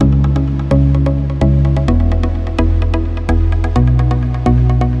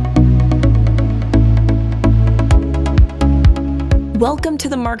Welcome to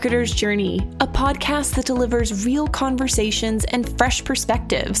The Marketer's Journey, a podcast that delivers real conversations and fresh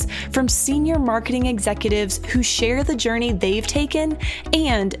perspectives from senior marketing executives who share the journey they've taken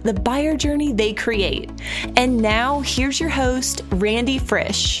and the buyer journey they create. And now, here's your host, Randy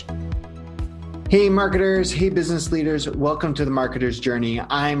Frisch. Hey marketers, hey business leaders, welcome to The Marketer's Journey.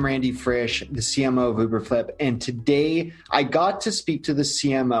 I'm Randy Frisch, the CMO of Uberflip, and today I got to speak to the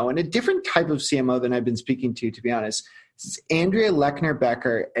CMO, and a different type of CMO than I've been speaking to be honest. This is Andrea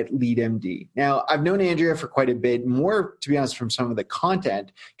Lechner-Becker at LeadMD. Now, I've known Andrea for quite a bit, more, to be honest, from some of the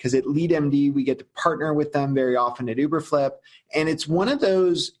content, because at LeadMD, we get to partner with them very often at Uberflip, and it's one of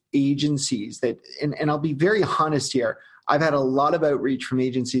those agencies that, and I'll be very honest here, I've had a lot of outreach from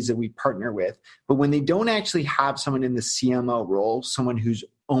agencies that we partner with, but when they don't actually have someone in the CMO role, someone who's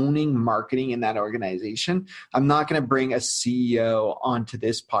owning marketing in that organization, I'm not going to bring a CEO onto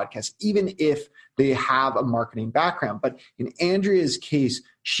this podcast, even if they have a marketing background. But in Andrea's case,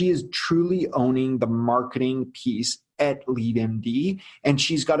 she is truly owning the marketing piece at LeadMD, and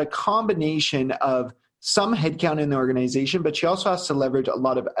she's got a combination of some headcount in the organization, but she also has to leverage a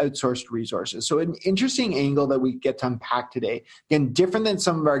lot of outsourced resources. So an interesting angle that we get to unpack today, again, different than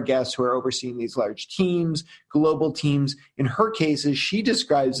some of our guests who are overseeing these large teams, global teams. In her cases, she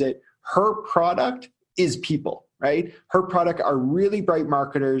describes it, her product is people, right? Her product are really bright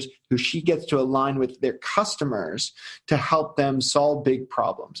marketers who she gets to align with their customers to help them solve big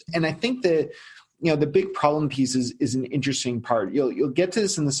problems. And I think that the big problem piece is an interesting part. You'll get to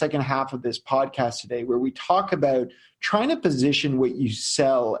this in the second half of this podcast today, where we talk about trying to position what you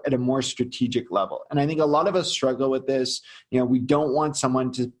sell at a more strategic level. And I think a lot of us struggle with this. We don't want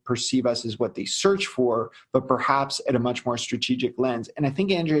someone to perceive us as what they search for, but perhaps at a much more strategic lens. And I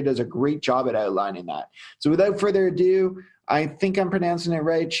think Andrea does a great job at outlining that. So without further ado, I think I'm pronouncing it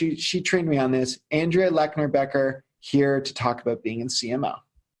right. She trained me on this. Andrea Lechner-Becker here to talk about being in CMO.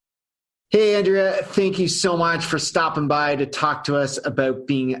 Hey, Andrea, thank you so much for stopping by to talk to us about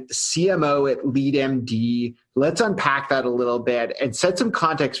being CMO at LeadMD. Let's unpack that a little bit and set some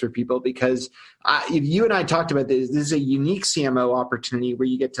context for people, because you and I talked about this. This is a unique CMO opportunity where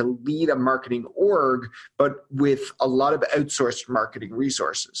you get to lead a marketing org, but with a lot of outsourced marketing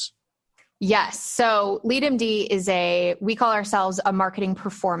resources. Yes. So LeadMD we call ourselves a marketing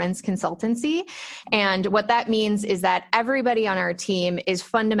performance consultancy. And what that means is that everybody on our team is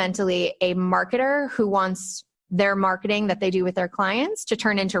fundamentally a marketer who wants their marketing that they do with their clients to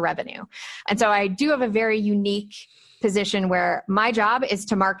turn into revenue. And so I do have a very unique position where my job is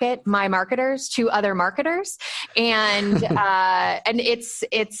to market my marketers to other marketers. And it's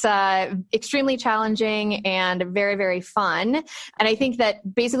extremely challenging and very, very fun. And I think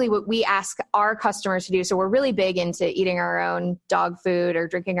that basically what we ask our customers to do, so we're really big into eating our own dog food or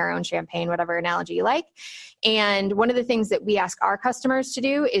drinking our own champagne, whatever analogy you like. And one of the things that we ask our customers to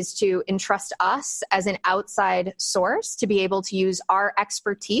do is to entrust us as an outside source to be able to use our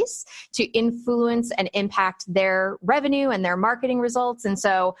expertise to influence and impact their revenue and their marketing results. And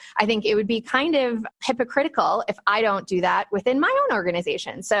so I think it would be kind of hypocritical if I don't do that within my own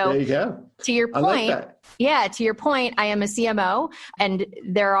organization. So there you go. To your point, to your point, I am a CMO, and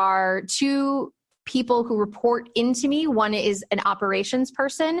there are two people who report into me. One is an operations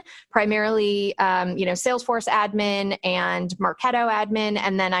person, primarily, Salesforce admin and Marketo admin.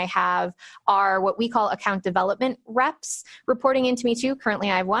 And then I have our, what we call account development reps reporting into me too. Currently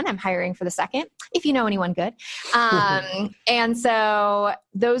I have one. I'm hiring for the second, if you know anyone good. And so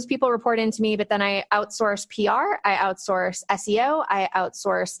those people report into me, but then I outsource PR, I outsource SEO, I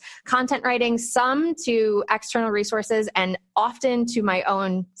outsource content writing, some to external resources and often to my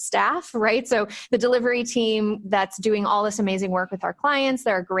own staff, right? So the delivery team that's doing all this amazing work with our clients,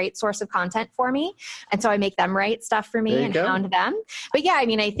 they're a great source of content for me. And so I make them write stuff for me and hound them. But yeah,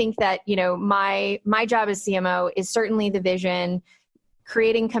 I think that, my job as CMO is certainly the vision,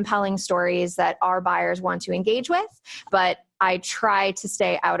 creating compelling stories that our buyers want to engage with, but I try to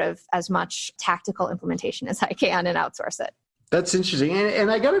stay out of as much tactical implementation as I can and outsource it. That's interesting. And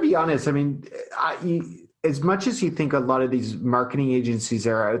I got to be honest, as much as you think a lot of these marketing agencies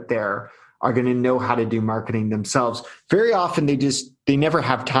that are out there are going to know how to do marketing themselves, very often they never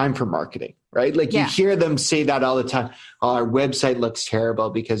have time for marketing, right? You hear them say that all the time. Oh, our website looks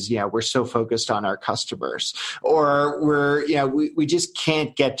terrible because, we're so focused on our customers, or we just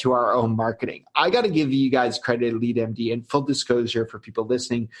can't get to our own marketing. I got to give you guys credit at LeadMD, and full disclosure for people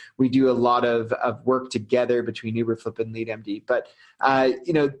listening, we do a lot of work together between Uberflip and LeadMD. But,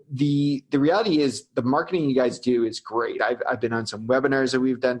 the reality is the marketing you guys do is great. I've been on some webinars that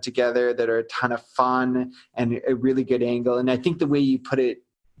we've done together that are a ton of fun and a really good angle. And I think the way you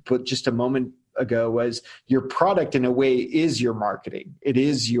put just a moment ago was your product in a way is your marketing. It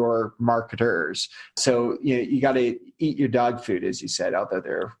is your marketers. So you got to eat your dog food, as you said, although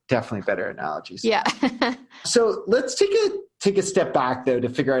there are definitely better analogies. Yeah. So let's take a step back though to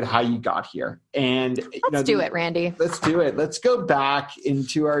figure out how you got here. And let's do it, Randy. Let's do it. Let's go back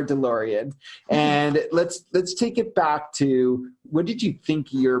into our DeLorean and let's take it back to, what did you think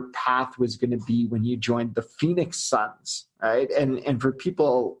your path was going to be when you joined the Phoenix Suns, right? And for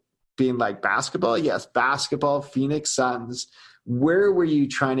people being like, basketball, yes, basketball, Phoenix Suns, where were you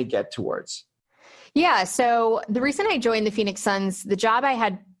trying to get towards? Yeah. So the reason I joined the Phoenix Suns, the job I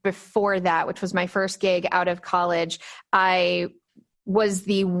had before that, which was my first gig out of college, I was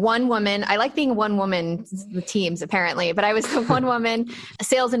the one woman. I like being one woman, the teams apparently, but I was the one woman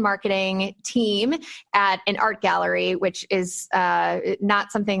sales and marketing team at an art gallery, which is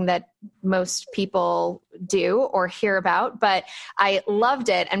not something that most people do or hear about, but I loved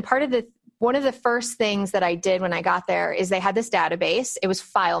it. And one of the first things that I did when I got there is they had this database. It was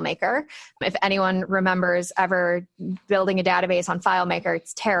FileMaker. If anyone remembers ever building a database on FileMaker,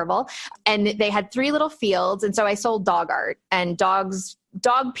 it's terrible. And they had 3 little fields. And so I sold dog art, and dog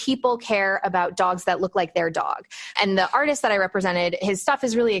people care about dogs that look like their dog. And the artist that I represented, his stuff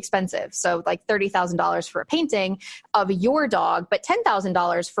is really expensive. So like $30,000 for a painting of your dog, but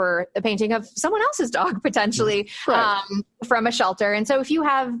 $10,000 for a painting of someone else's dog, potentially, right, from a shelter. And so if you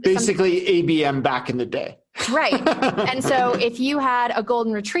have basically ABM back in the day. Right. And so if you had a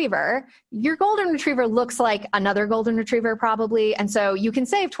golden retriever, your golden retriever looks like another golden retriever probably. And so you can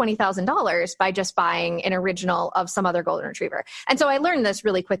save $20,000 by just buying an original of some other golden retriever. And so I learned this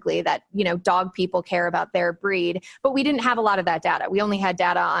really quickly that, dog people care about their breed, but we didn't have a lot of that data. We only had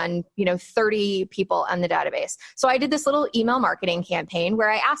data on, 30 people on the database. So I did this little email marketing campaign where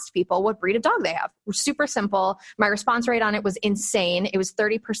I asked people what breed of dog they have. It was super simple. My response rate on it was insane. It was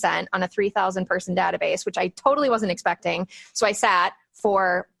 30% on a 3,000 person database, which I totally wasn't expecting. So I sat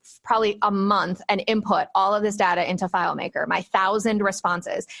for probably a month and input all of this data into FileMaker, my 1,000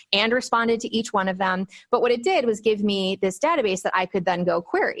 responses, and responded to each one of them. But what it did was give me this database that I could then go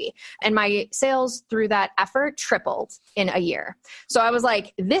query. And my sales through that effort tripled in a year. So I was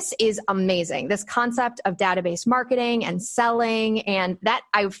like, this is amazing. This concept of database marketing and selling, and that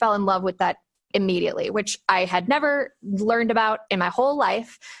I fell in love with that immediately, which I had never learned about in my whole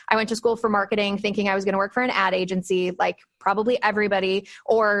life. I went to school for marketing thinking I was going to work for an ad agency, like probably everybody,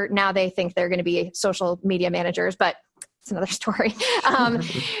 or now they think they're going to be social media managers, but it's another story.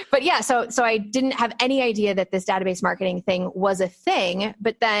 But yeah, so I didn't have any idea that this database marketing thing was a thing,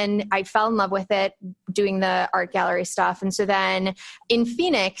 but then I fell in love with it doing the art gallery stuff. And so then in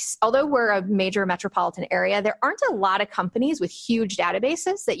Phoenix, although we're a major metropolitan area, there aren't a lot of companies with huge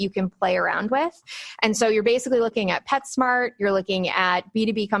databases that you can play around with. And so you're basically looking at PetSmart, you're looking at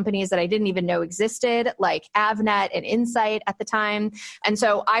B2B companies that I didn't even know existed, like Avnet and Insight at the time. And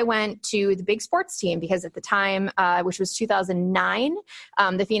so I went to the big sports team because at the time, which was 2009,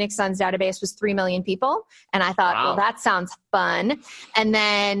 the Phoenix Suns database was 3 million people. And I thought, Well, that sounds fun. And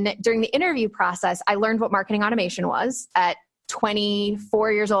then during the interview process, I learned what marketing automation was at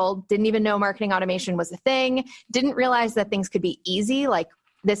 24 years old, didn't even know marketing automation was a thing, didn't realize that things could be easy. Like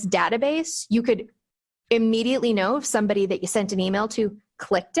this database, you could immediately know if somebody that you sent an email to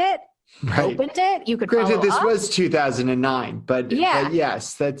clicked it, opened it, you could Granted, this up. was 2009, but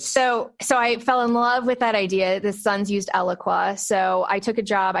yes, that's... So I fell in love with that idea. The Suns used Eloqua. So I took a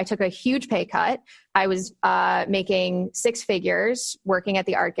job. I took a huge pay cut. I was making 6 figures working at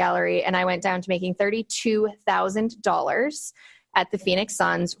the art gallery, and I went down to making $32,000 at the Phoenix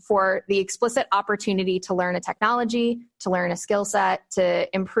Suns for the explicit opportunity to learn a technology, to learn a skill set, to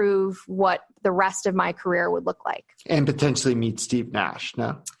improve what the rest of my career would look like. And potentially meet Steve Nash,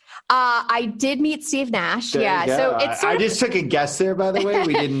 no? I did meet Steve Nash. There yeah. So it's I just took a guess there, by the way.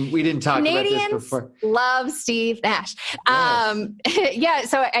 We didn't talk about this before. Love Steve Nash. Yes. Yeah.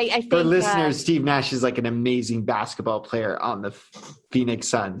 So I think for listeners, Steve Nash is like an amazing basketball player on the Phoenix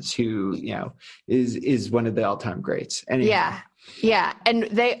Suns who, is one of the all-time greats. Anyhow. Yeah. Yeah. And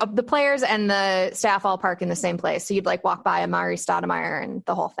the players and the staff all park in the same place. So you'd like walk by Amari Stoudemire and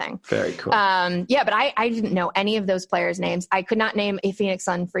the whole thing. Very cool. Yeah, but I didn't know any of those players' names. I could not name a Phoenix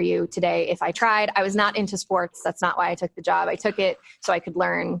Sun for you today if I tried. I was not into sports. That's not why I took the job. I took it so I could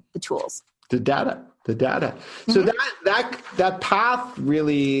learn the tools. The data. So that path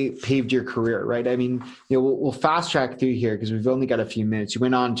really paved your career, right? I mean, we'll fast track through here because we've only got a few minutes. You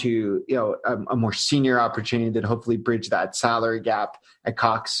went on to, a more senior opportunity that hopefully bridged that salary gap at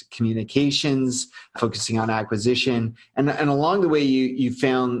Cox Communications, focusing on acquisition. And along the way, you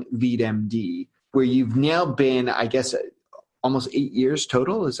found LeadMD, where you've now been, I guess, almost 8 years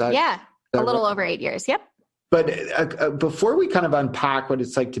total. Is that? Yeah. A little over 8 years. Yep. But before we kind of unpack what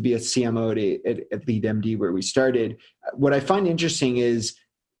it's like to be a CMO at LeadMD, where we started, what I find interesting is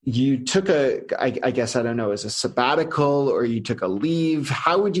you took I guess, I don't know, as a sabbatical or you took a leave.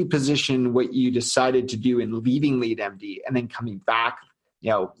 How would you position what you decided to do in leaving LeadMD and then coming back,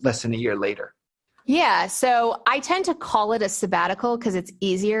 less than a year later? Yeah. So I tend to call it a sabbatical because it's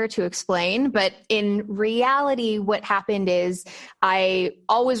easier to explain. But in reality, what happened is I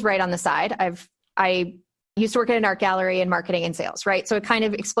always write on the side. I used to work at an art gallery in marketing and sales, right? So it kind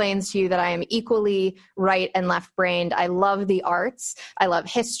of explains to you that I am equally right and left brained. I love the arts. I love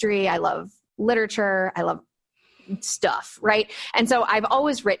history. I love literature. I love stuff, right? And so I've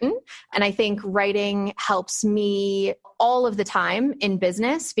always written, and I think writing helps me all of the time in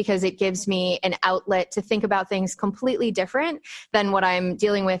business because it gives me an outlet to think about things completely different than what I'm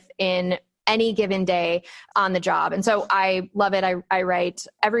dealing with in any given day on the job. And so I love it. I write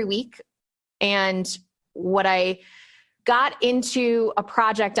every week. And what I got into a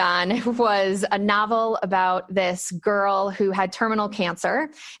project on was a novel about this girl who had terminal cancer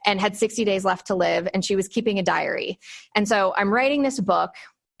and had 60 days left to live, and she was keeping a diary. And so I'm writing this book,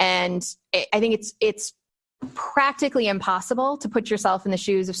 and I think it's practically impossible to put yourself in the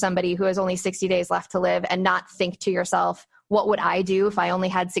shoes of somebody who has only 60 days left to live and not think to yourself, what would I do if I only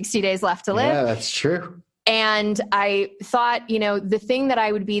had 60 days left to live? Yeah, that's true. And I thought, the thing that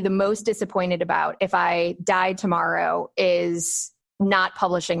I would be the most disappointed about if I died tomorrow is not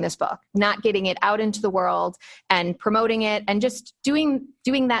publishing this book, not getting it out into the world and promoting it and just doing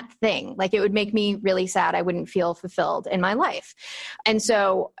that thing. Like, it would make me really sad. I wouldn't feel fulfilled in my life. And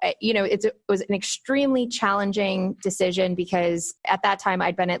so, it was an extremely challenging decision because at that time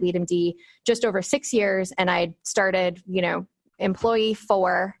I'd been at LeadMD just over 6 years, and I'd started, employee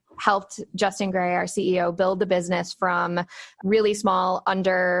 4, helped Justin Gray, our CEO, build the business from really small,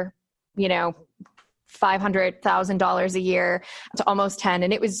 under, $500,000 a year to almost 10.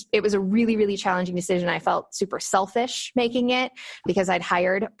 And it was a really, really challenging decision. I felt super selfish making it because I'd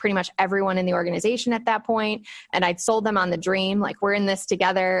hired pretty much everyone in the organization at that point, and I'd sold them on the dream, like, we're in this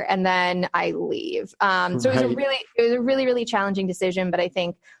together, and then I leave. So it was a really, really challenging decision. But I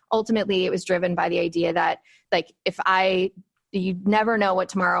think ultimately it was driven by the idea that, like, you never know what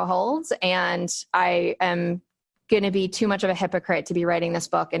tomorrow holds. And I am going to be too much of a hypocrite to be writing this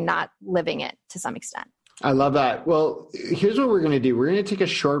book and not living it to some extent. I love that. Well, here's what we're going to do. We're going to take a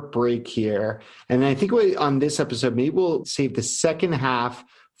short break here. And I think on this episode, maybe we'll save the second half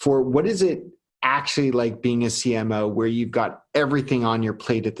for what is it actually like being a CMO, where you've got everything on your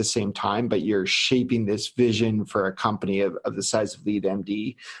plate at the same time, but you're shaping this vision for a company of the size of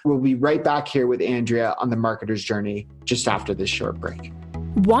LeadMD. We'll be right back here with Andrea on the marketer's journey just after this short break.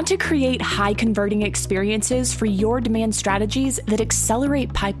 Want to create high converting experiences for your demand strategies that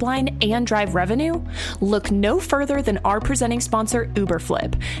accelerate pipeline and drive revenue? Look no further than our presenting sponsor,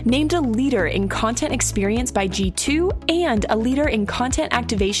 Uberflip. Named a leader in content experience by G2 and a leader in content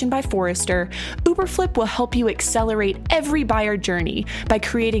activation by Forrester, Uberflip will help you accelerate every buyer journey by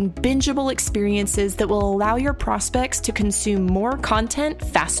creating bingeable experiences that will allow your prospects to consume more content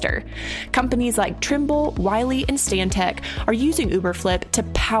faster. Companies like Trimble, Wiley, and Stantec are using Uberflip to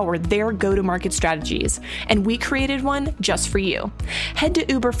power their go-to-market strategies, and we created one just for you. Head to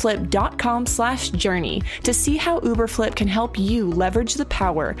uberflip.com/journey to see how Uberflip can help you leverage the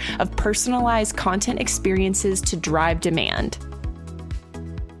power of personalized content experiences to drive demand.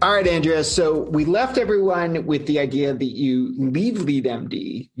 All right, Andrea. So we left everyone with the idea that you leave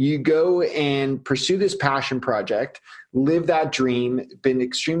LeadMD, you go and pursue this passion project, live that dream, been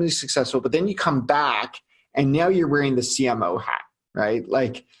extremely successful, but then you come back and now you're wearing the CMO hat. Right?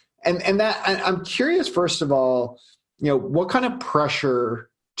 Like, and that, I'm curious, first of all, what kind of pressure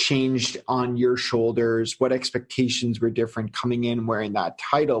changed on your shoulders? What expectations were different coming in, wearing that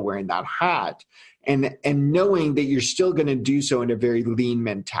title, wearing that hat, and knowing that you're still going to do so in a very lean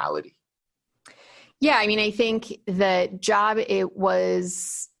mentality? Yeah. I mean, I think the job,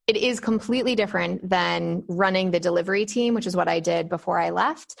 it is completely different than running the delivery team, which is what I did before I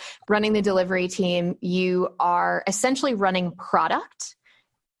left. Running the delivery team, you are essentially running product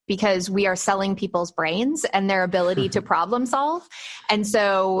because we are selling people's brains and their ability to problem solve. And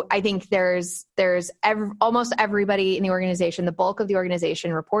so I think there's almost everybody in the organization, the bulk of the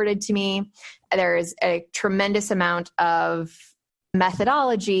organization reported to me. There's a tremendous amount of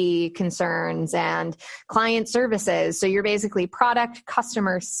methodology concerns and client services. So you're basically product,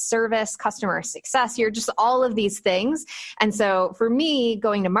 customer service, customer success. You're just all of these things. And so for me,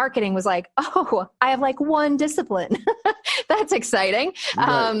 going to marketing was like, oh, I have like one discipline that's exciting.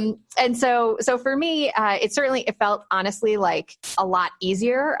 Right. And so for me, it felt honestly like a lot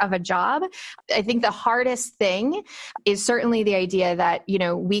easier of a job. I think the hardest thing is certainly the idea that,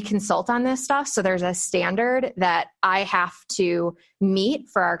 we consult on this stuff. So there's a standard that I have to meet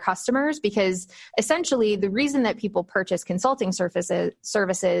for our customers, because essentially the reason that people purchase consulting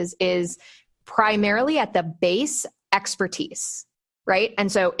services is primarily at the base expertise. Right.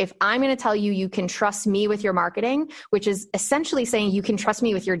 And so if I'm going to tell you, you can trust me with your marketing, which is essentially saying you can trust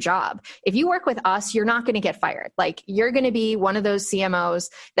me with your job. If you work with us, you're not going to get fired. Like, you're going to be one of those CMOs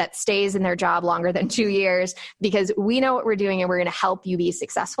that stays in their job longer than 2 years, because we know what we're doing and we're going to help you be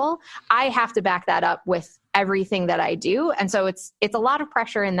successful. I have to back that up with everything that I do. And so it's a lot of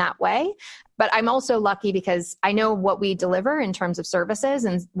pressure in that way. But I'm also lucky because I know what we deliver in terms of services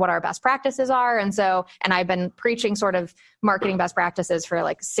and what our best practices are. And I've been preaching sort of marketing best practices for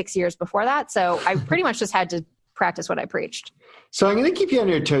like 6 years before that. So I pretty much just had to practice what I preached. So I'm going to keep you on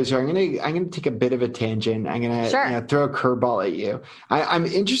your toes here. I'm going to take a bit of a tangent. I'm going to throw a curveball at you. I'm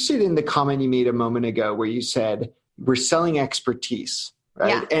interested in the comment you made a moment ago where you said we're selling expertise,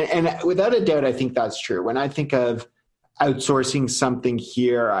 right? Yeah. And without a doubt, I think that's true. When I think of outsourcing something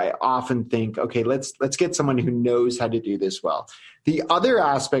here, I often think, okay, let's get someone who knows how to do this well. The other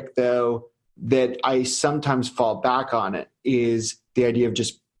aspect, though, that I sometimes fall back on it is the idea of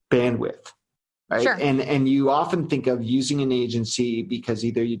just bandwidth, right? Sure. And you often think of using an agency because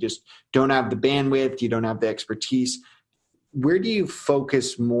either you just don't have the bandwidth, you don't have the expertise. Where do you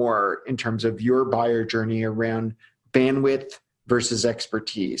focus more in terms of your buyer journey around bandwidth versus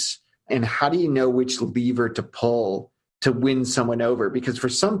expertise? And how do you know which lever to pull to win someone over? Because for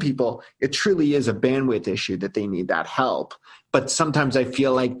some people, it truly is a bandwidth issue that they need that help. But sometimes I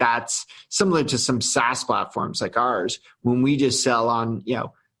feel like that's similar to some SaaS platforms like ours. When we just sell on,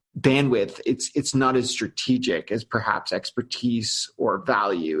 bandwidth, it's not as strategic as perhaps expertise or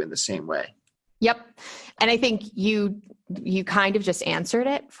value in the same way. Yep. And I think you kind of just answered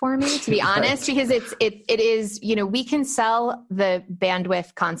it for me, to be honest, because it is, we can sell the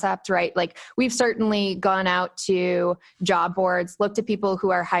bandwidth concept, right? Like, we've certainly gone out to job boards, looked at people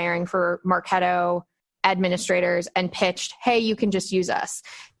who are hiring for Marketo administrators and pitched, hey, you can just use us.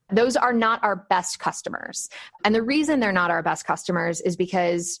 Those are not our best customers. And the reason they're not our best customers is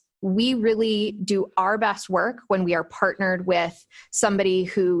because we really do our best work when we are partnered with somebody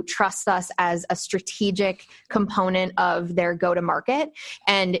who trusts us as a strategic component of their go-to-market.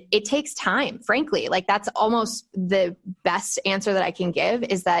 And it takes time, frankly. Like, that's almost the best answer that I can give,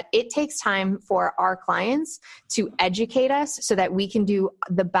 is that it takes time for our clients to educate us so that we can do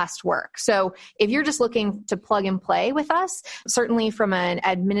the best work. So if you're just looking to plug and play with us, certainly from an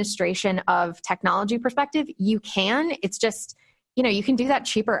administration of technology perspective, you can. It's just, you can do that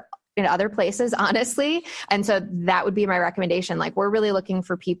cheaper in other places, honestly. And so that would be my recommendation. Like, we're really looking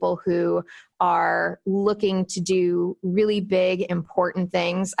for people who are looking to do really big, important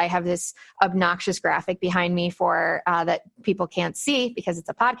things. I have this obnoxious graphic behind me for that people can't see because it's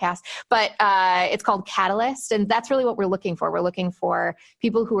a podcast, but it's called Catalyst. And that's really what we're looking for. We're looking for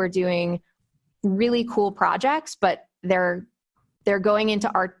people who are doing really cool projects, but they're going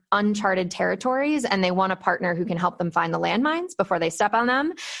into our uncharted territories, and they want a partner who can help them find the landmines before they step on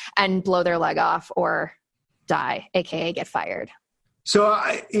them and blow their leg off or die, AKA get fired. So,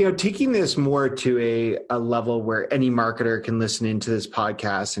 taking this more to a level where any marketer can listen into this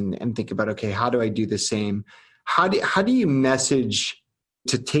podcast and think about, okay, how do I do the same? How do you message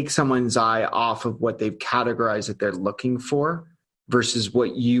to take someone's eye off of what they've categorized that they're looking for versus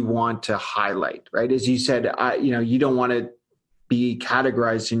what you want to highlight, right? As you said, you don't want to be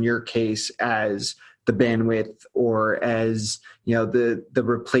categorized in your case as the bandwidth or as the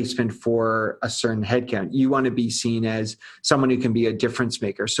replacement for a certain headcount. You want to be seen as someone who can be a difference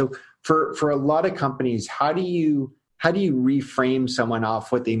maker. So for a lot of companies, how do you reframe someone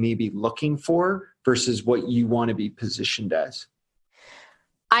off what they may be looking for versus what you want to be positioned as?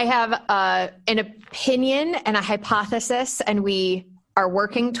 I have an opinion and a hypothesis, and we are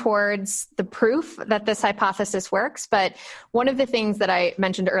working towards the proof that this hypothesis works. But one of the things that I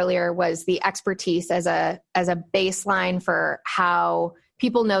mentioned earlier was the expertise as a baseline for how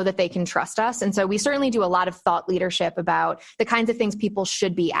people know that they can trust us. And so we certainly do a lot of thought leadership about the kinds of things people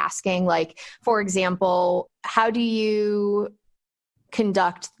should be asking. Like, for example, how do you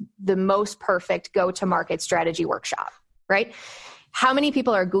conduct the most perfect go-to-market strategy workshop, right? How many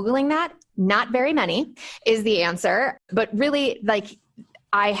people are Googling that? Not very many is the answer. But really, like,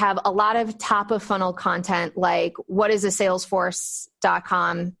 I have a lot of top of funnel content, like what is a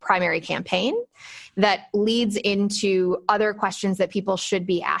Salesforce.com primary campaign that leads into other questions that people should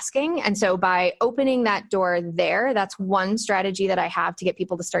be asking. And so by opening that door there, that's one strategy that I have to get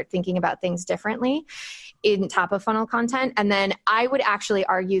people to start thinking about things differently in top of funnel content. And then I would actually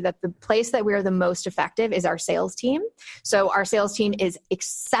argue that the place that we're the most effective is our sales team. So our sales team is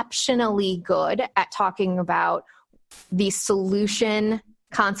exceptionally good at talking about the solution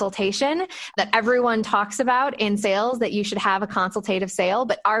consultation that everyone talks about in sales, that you should have a consultative sale,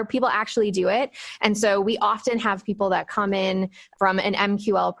 but our people actually do it. And so we often have people that come in from an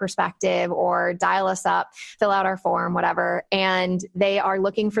MQL perspective or dial us up, fill out our form, whatever, and they are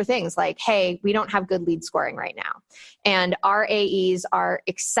looking for things like, hey, we don't have good lead scoring right now. And our AEs are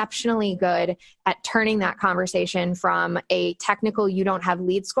exceptionally good at turning that conversation from a technical, you don't have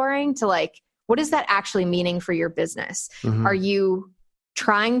lead scoring, to like, what is that actually meaning for your business? Mm-hmm. Are you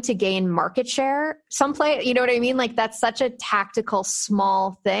trying to gain market share someplace? You know what I mean? Like, that's such a tactical,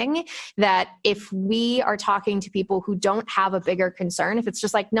 small thing that if we are talking to people who don't have a bigger concern, if it's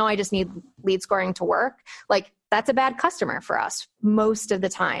just like, no, I just need lead scoring to work, like that's a bad customer for us most of the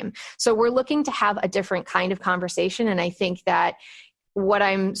time. So we're looking to have a different kind of conversation. And I think that what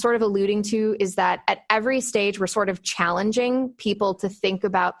I'm sort of alluding to is that at every stage, we're sort of challenging people to think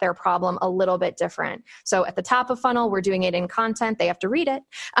about their problem a little bit different. So at the top of funnel, we're doing it in content. They have to read it.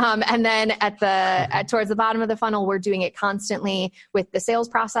 And then towards the bottom of the funnel, we're doing it constantly with the sales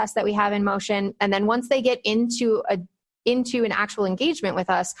process that we have in motion. And then once they get into an actual engagement with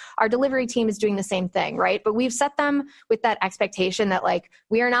us, our delivery team is doing the same thing, right? But we've set them with that expectation that like,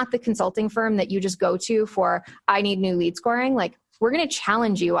 we are not the consulting firm that you just go to for, I need new lead scoring. Like, we're going to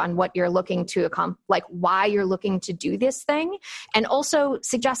challenge you on what you're looking to accomplish, like why you're looking to do this thing, and also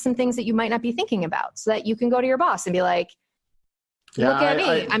suggest some things that you might not be thinking about so that you can go to your boss and be like, look at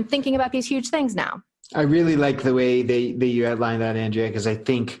me, I'm thinking about these huge things now. I really like the way that you outlined that, Andrea, because I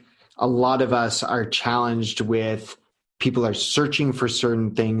think a lot of us are challenged with people are searching for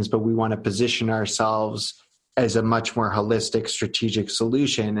certain things, but we want to position ourselves as a much more holistic strategic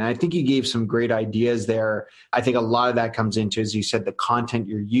solution. And I think you gave some great ideas there. I think a lot of that comes into, as you said, the content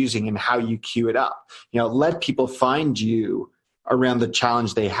you're using and how you queue it up. Let people find you around the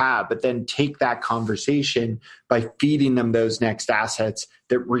challenge they have, but then take that conversation by feeding them those next assets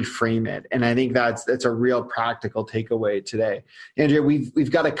that reframe it. And I think that's a real practical takeaway today. Andrea,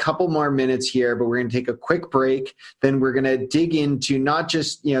 we've got a couple more minutes here, but we're going to take a quick break. Then we're going to dig into not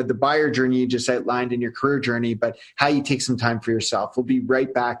just, the buyer journey you just outlined in your career journey, but how you take some time for yourself. We'll be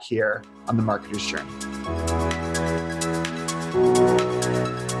right back here on The Marketer's Journey.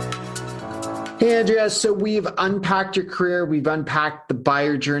 Hey, Andrea, so we've unpacked your career. We've unpacked the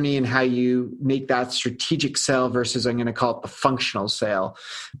buyer journey and how you make that strategic sale versus, I'm going to call it the functional sale.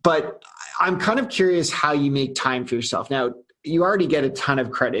 But I'm kind of curious how you make time for yourself. Now, you already get a ton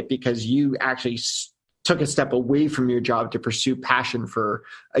of credit because you actually took a step away from your job to pursue passion for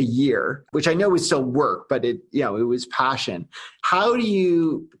a year, which I know was still work, but it was passion. How do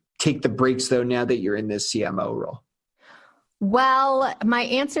you take the breaks, though, now that you're in this CMO role? Well, my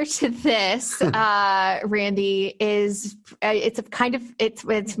answer to this, Randy, is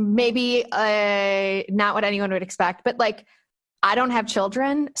it's maybe not what anyone would expect, but like, I don't have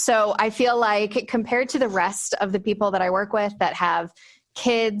children. So I feel like compared to the rest of the people that I work with that have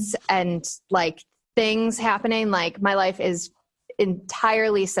kids and like things happening, like my life is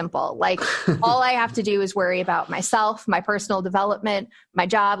entirely simple. Like all I have to do is worry about myself, my personal development, my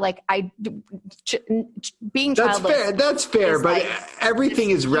job. Like being childless. That's fair, but like,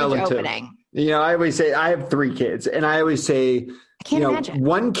 everything is relative. Opening. I always say I have 3 kids, and I always say, I can't imagine.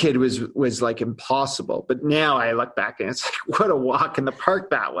 One kid was like impossible, but now I look back and it's like, what a walk in the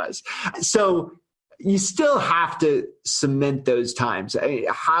park that was. So you still have to cement those times.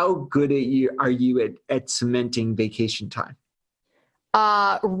 How good are you at cementing vacation time?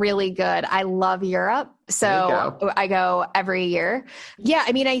 Really good. I love Europe. So I go every year. Yeah.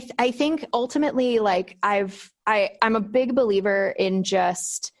 I mean, I think ultimately, like I'm a big believer in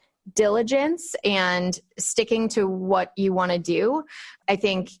just diligence and sticking to what you want to do. I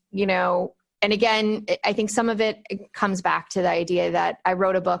think, and again, I think some of it comes back to the idea that I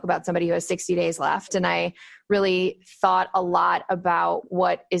wrote a book about somebody who has 60 days left. And I really thought a lot about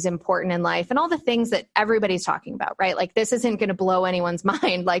what is important in life and all the things that everybody's talking about, right? Like this isn't going to blow anyone's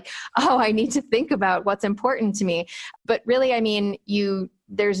mind. Like, oh, I need to think about what's important to me. But really, I mean,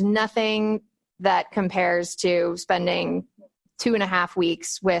 there's nothing that compares to spending 2.5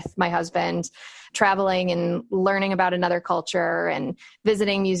 weeks with my husband, traveling and learning about another culture and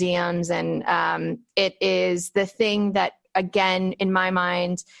visiting museums. And it is the thing that again, in my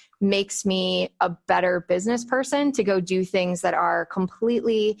mind, makes me a better business person to go do things that are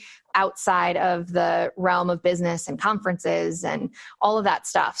completely outside of the realm of business and conferences and all of that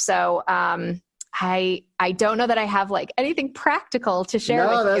stuff. So I don't know that I have like anything practical to share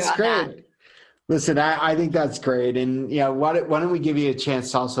with you. No, that's great. That. Listen, I think that's great. And why don't we give you a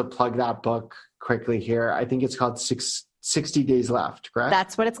chance to also plug that book quickly here? I think it's called 60 Days Left, correct?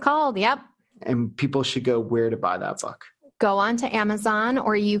 That's what it's called. Yep. And people should go where to buy that book? Go on to Amazon,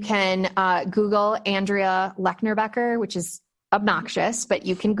 or you can Google Andrea Lechner-Becker, which is obnoxious, but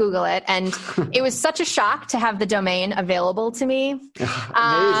you can Google it. And it was such a shock to have the domain available to me.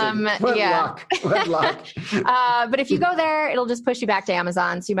 Amazing. What luck. But if you go there, it'll just push you back to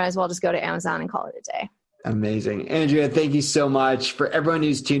Amazon. So you might as well just go to Amazon and call it a day. Amazing. Andrea, thank you so much. For everyone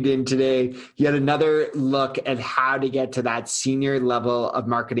who's tuned in today, yet another look at how to get to that senior level of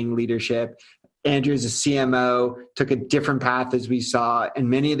marketing leadership. Andrea's a CMO, took a different path as we saw, and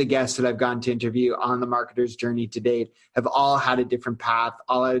many of the guests that I've gone to interview on the marketer's journey to date have all had a different path,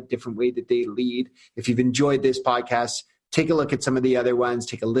 all had a different way that they lead. If you've enjoyed this podcast, take a look at some of the other ones,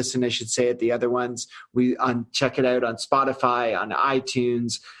 take a listen, I should say, at the other ones. Check it out on Spotify, on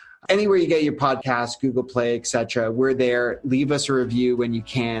iTunes, anywhere you get your podcast, Google Play, etc. We're there. Leave us a review when you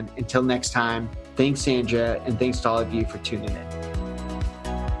can. Until next time, thanks, Andrea, and thanks to all of you for tuning in.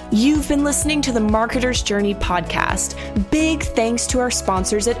 You've been listening to the Marketer's Journey podcast. Big thanks to our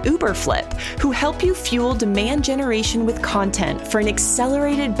sponsors at Uberflip, who help you fuel demand generation with content for an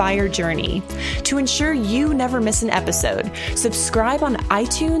accelerated buyer journey. To ensure you never miss an episode, subscribe on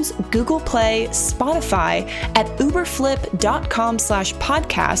iTunes, Google Play, Spotify, at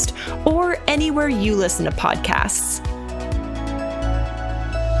uberflip.com/podcast, or anywhere you listen to podcasts.